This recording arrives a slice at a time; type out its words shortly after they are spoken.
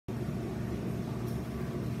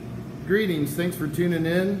Greetings, thanks for tuning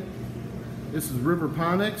in. This is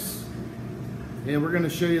Riverponics, and we're going to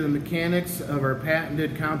show you the mechanics of our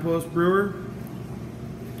patented compost brewer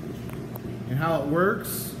and how it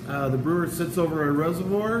works. The brewer sits over a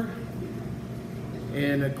reservoir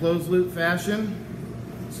in a closed loop fashion,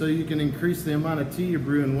 so you can increase the amount of tea you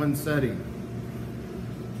brew in one setting.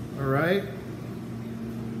 Alright,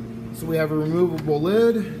 so we have a removable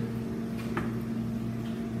lid.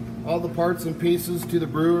 All the parts and pieces to the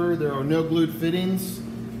brewer. There are no glued fittings.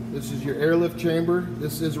 This is your airlift chamber.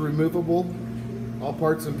 This is removable, all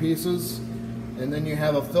parts and pieces. And then you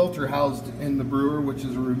have a filter housed in the brewer, which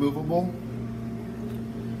is removable.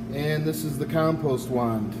 And this is the compost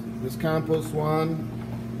wand. This compost wand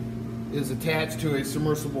is attached to a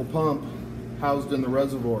submersible pump housed in the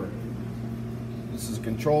reservoir. This is a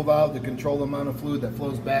control valve to control the amount of fluid that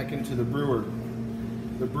flows back into the brewer.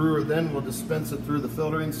 The brewer then will dispense it through the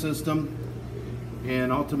filtering system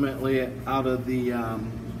and ultimately out of the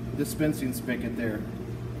dispensing spigot there.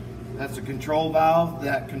 That's a control valve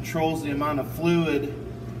that controls the amount of fluid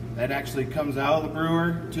that actually comes out of the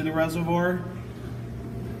brewer to the reservoir.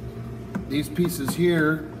 These pieces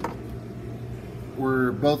here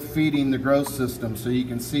were both feeding the grow system, so you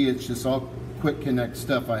can see it's just all quick connect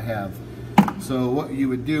stuff I have. So what you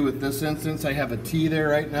would do with this instance, I have a T there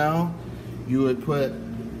right now. You would put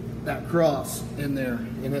that cross in there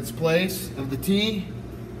in its place of the T,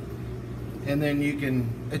 and then you can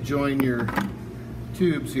adjoin your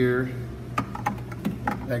tubes here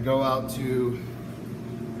that go out to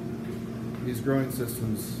these growing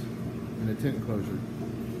systems in a tent enclosure.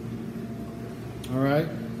 Alright,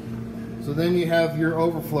 so then you have your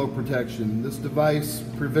overflow protection. This device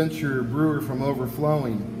prevents your brewer from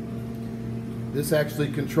overflowing. This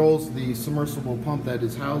actually controls the submersible pump that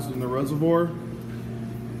is housed in the reservoir.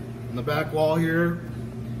 On the back wall here,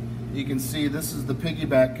 you can see this is the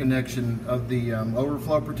piggyback connection of the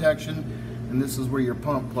overflow protection, and this is where your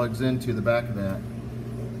pump plugs into the back of that.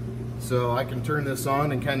 So I can turn this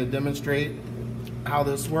on and kind of demonstrate how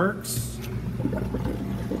this works.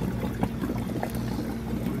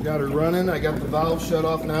 We got her running. I got the valve shut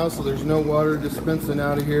off now, so there's no water dispensing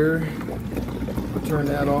out of here. I'll turn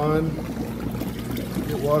that on,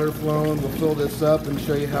 get water flowing. We'll fill this up and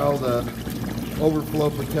show you how the overflow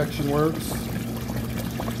protection works.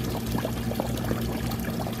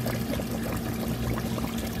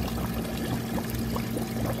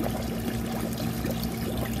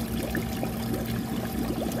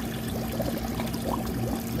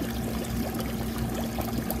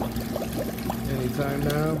 Anytime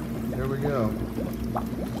now. There we go.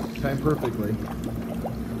 Timed perfectly.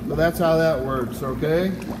 So that's how that works,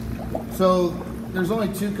 okay? So there's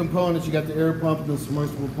only two components. You got the air pump and the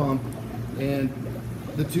submersible pump, and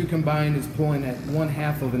the two combined is pulling at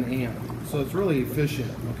 1/2 of an amp. So it's really efficient,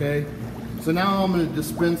 okay? So now I'm going to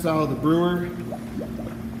dispense out of the brewer,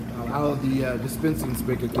 out of the dispensing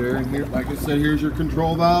spigot there. And here, like I said, here's your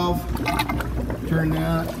control valve. Turn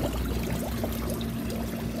that.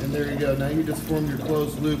 And there you go. Now you just form your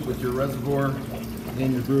closed loop with your reservoir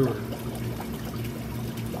and your brewer.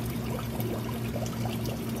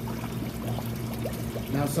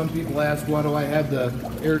 Now some people ask, why do I have the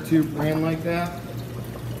air tube ran like that?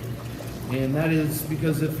 And that is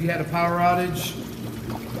because if you had a power outage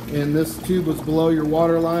and this tube was below your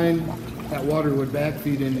water line, that water would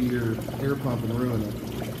backfeed into your air pump and ruin it.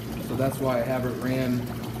 So that's why I have it ran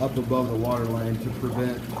up above the water line, to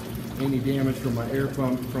prevent any damage from my air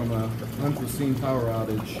pump from an unforeseen power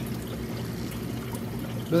outage.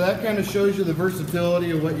 So that kind of shows you the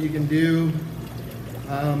versatility of what you can do.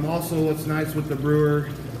 Also, what's nice with the brewer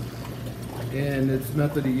and its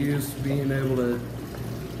method of use, being able to,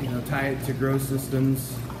 tie it to grow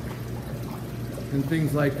systems and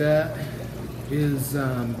things like that, is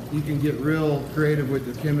you can get real creative with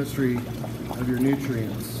the chemistry of your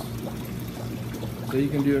nutrients. So you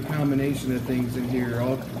can do a combination of things in here,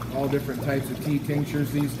 all different types of tea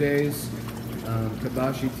tinctures these days,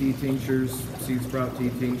 kabashi tea tinctures, seed sprout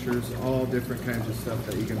tea tinctures, all different kinds of stuff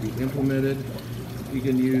that you can be implemented. You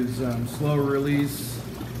can use slow release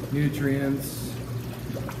nutrients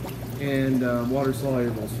and water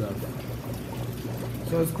soluble stuff.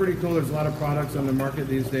 So it's pretty cool. There's a lot of products on the market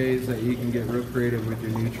these days that you can get real creative with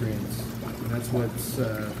your nutrients. And that's what's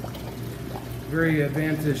very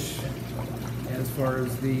advantageous as far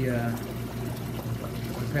as the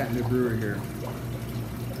patented brewer here.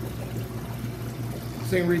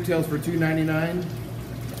 Same retails for $2.99.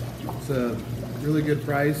 It's a really good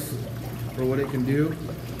price for what it can do.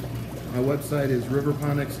 My website is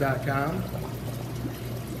riverponics.com.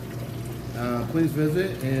 Please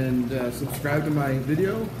visit and subscribe to my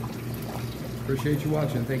video. Appreciate you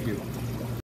watching. Thank you.